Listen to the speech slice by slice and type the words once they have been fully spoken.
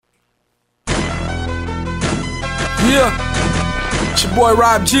Yeah, it's your boy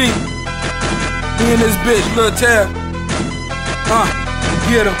Rob.g. Me and this bitch, Lil Tab.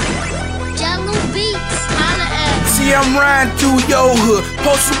 Get him. Jello Beats, holla at. See, I'm riding through your hood,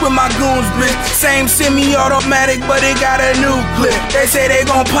 posted with my goons, bitch. Same semi-automatic, but it got a new clip. They say they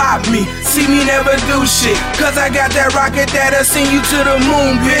gon' pop me, see me never do shit, cause I got that rocket that'll send you to the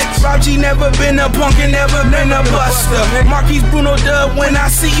moon, bitch. Rob.g never been a punk and never been a buster. Marquise Bruno Dub, when I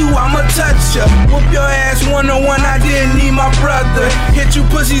see you, I'ma touch ya. Whoop your ass one-on-one, I didn't need my brother. Hit you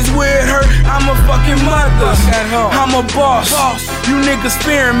pussies where it hurt, I'm a fucking mother. I'm a boss, you niggas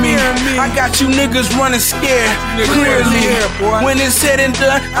fearing me. I got you niggas running scared, clearly. When it's said and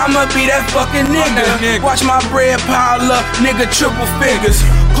done, I'ma be that fucking nigga. Watch my bread pile up, nigga, triple figures.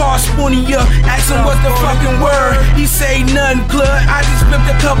 Call Spoonie up, ask him what the fucking word. He say nothing, club, I just flipped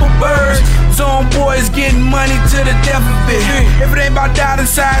a couple birds. Zone boys getting money to the death of it. If it ain't about dollar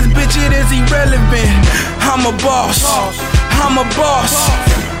signs, bitch, it is irrelevant. I'm a boss, I'm a boss,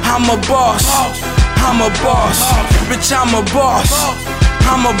 I'm a boss, I'm a boss, bitch, I'm a boss.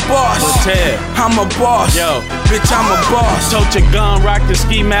 I'm a boss, I'm a boss, yo, bitch, I'm a boss. Tote your gun, rock the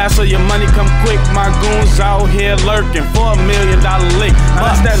ski mask so your money come quick. My goons out here lurking for $1 million lick.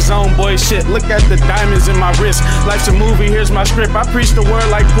 Now that's that zone boy shit, look at the diamonds in my wrist. Life's a movie, here's my script. I preach the word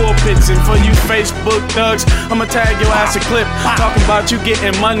like pulpits. And for you Facebook thugs, I'ma tag your ass a clip. Talking about you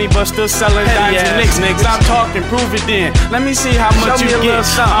getting money but still selling dimes and nicks. Stop talking, prove it then. Let me see how much you get.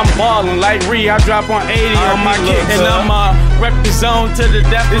 I'm ballin' like Ree, I drop on 80 on my kick. And I'm rep the zone to the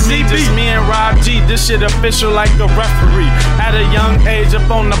death of me, just me and Rob.g. This shit official like a referee. At a young age up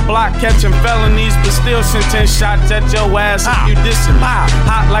on the block catching felonies, but still send 10 shots at your ass if you dissing me.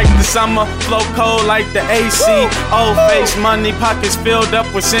 Hot like the summer, flow cold like the AC. Old face money, pockets filled up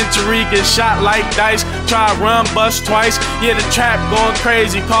with century. Get shot like dice, try run, bust twice. Yeah, the trap going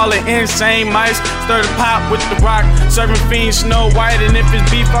crazy, call it insane mice. Stir the pot with the rock, serving fiends Snow White. And if it's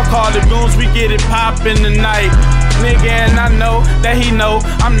beef, I call the goons, we get it poppin' tonight. Nigga, and I know that he know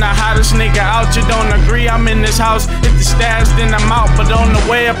I'm the hottest nigga out. You don't agree, I'm in this house. Hit the stairs, then I'm out. But on the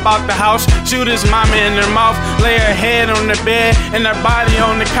way up out the house, shoot his mama in her mouth, lay her head on the bed and her body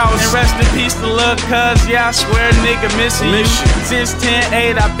on the couch. And rest in peace to lil' cuz, yeah, I swear nigga missing you. Since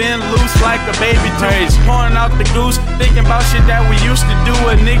 10-8, I've been loose like a baby tooth. Pouring out the goose, thinking about shit that we used to do.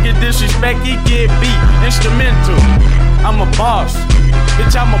 A nigga disrespect, he get beat, instrumental. I'm a boss,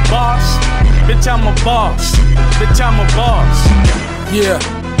 bitch, I'm a boss, bitch, I'm a boss, bitch, I'm a boss. Yeah,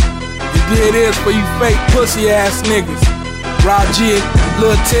 you did this for you fake pussy ass niggas. Rob.g,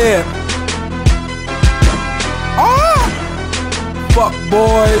 Lil Tab. Fuck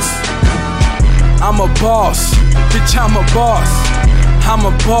boys. I'm a boss, bitch, I'm a boss. I'm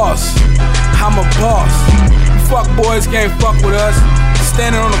a boss, I'm a boss. You fuck boys can't fuck with us.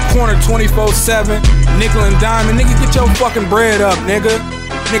 Standing on the corner 24/7, nickel and diamond. Nigga, get your fucking bread up, nigga.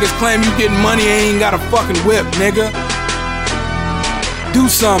 Niggas claim you getting money and ain't got a fucking whip, nigga. Do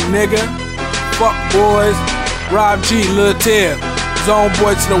something, nigga. Fuck boys. Rob.g, Lil Tab. Zone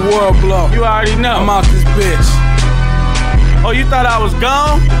boy to the world blow. You already know. I'm out this bitch. Oh, you thought I was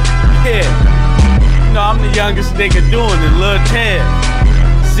gone? Yeah. You know, I'm the youngest nigga doing it, Lil Tab.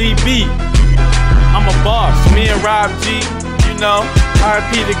 CB. I'm a boss. Me and Rob.g, you know.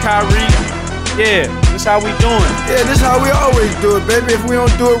 RP to Kyrie. Yeah, this how we doing. Yeah, this how we always do it, baby. If we don't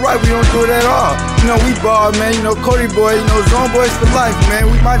do it right, we don't do it at all. You know, we ball, man. You know, Cody boy, you know, zone boys for life, man.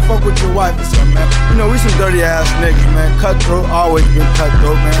 We might fuck with your wife or something, man. You know, we some dirty ass niggas, man. Cutthroat, always been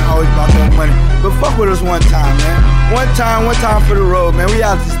cutthroat, man. Always about that money. But fuck with us one time, man. One time for the road, man. We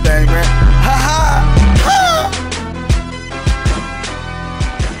out this thing, man. Ha ha!